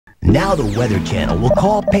Now the Weather Channel will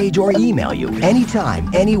call, page, or email you anytime,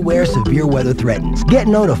 anywhere severe weather threatens. Get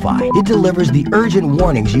notified. It delivers the urgent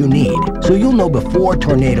warnings you need, so you'll know before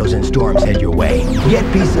tornadoes and storms head your way. Get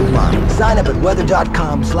peace of mind. Sign up at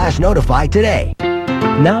weather.com/notify today.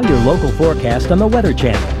 Now your local forecast on the Weather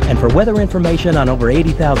Channel. And for weather information on over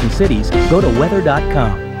 80,000 cities, go to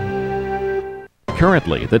weather.com.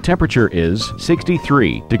 Currently, the temperature is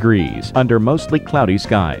 63 degrees under mostly cloudy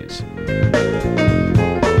skies.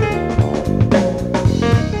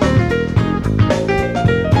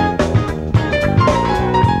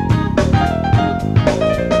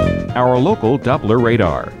 Our local Doppler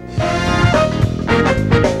radar.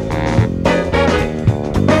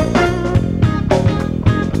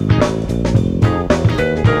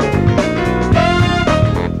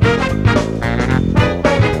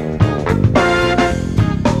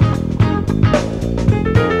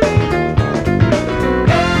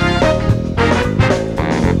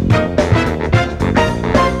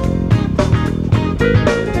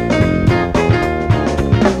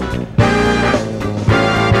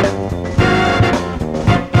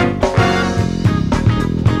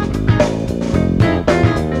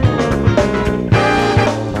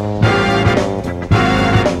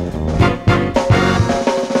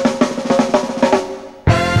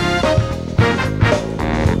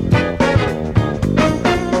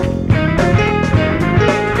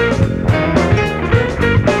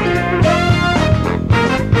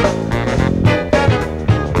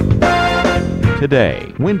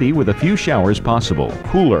 Today, windy with a few showers possible.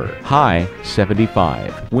 Cooler, high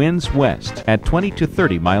 75. Winds west at 20 to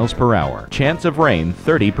 30 miles per hour. Chance of rain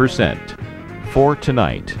 30%. For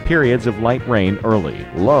tonight, periods of light rain early.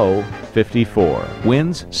 Low 54.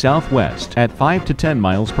 Winds southwest at 5 to 10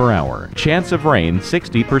 miles per hour. Chance of rain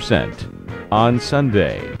 60%. On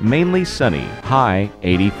Sunday, mainly sunny. High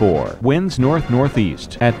 84. Winds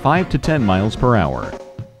north-northeast at 5 to 10 miles per hour.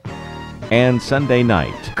 And Sunday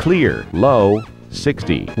night, clear, low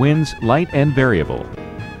 60. Winds light and variable.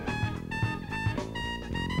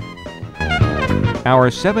 Our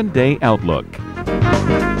 7-day outlook.